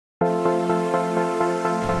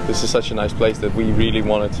this is such a nice place that we really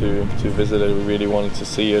wanted to visit it, we really wanted to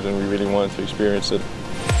see it, and we really wanted to experience it.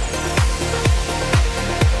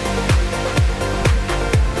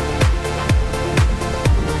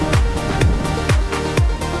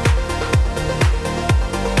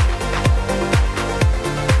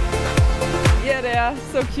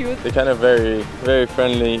 So cute. They're kind of very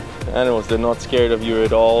friendly animals. They're not scared of you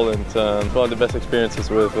at all, and one of the best experiences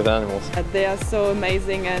with animals. They are so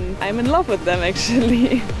amazing, and I'm in love with them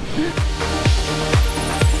actually.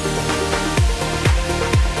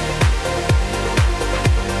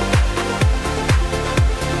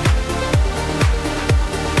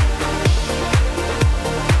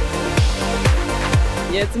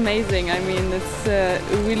 Yeah, it's amazing. I mean, it's a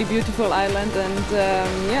really beautiful island, and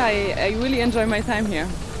yeah, I really enjoy my time here.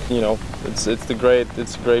 You know, it's a great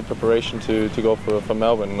preparation to go for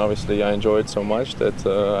Melbourne, and obviously I enjoy it so much that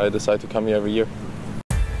I decide to come here every year.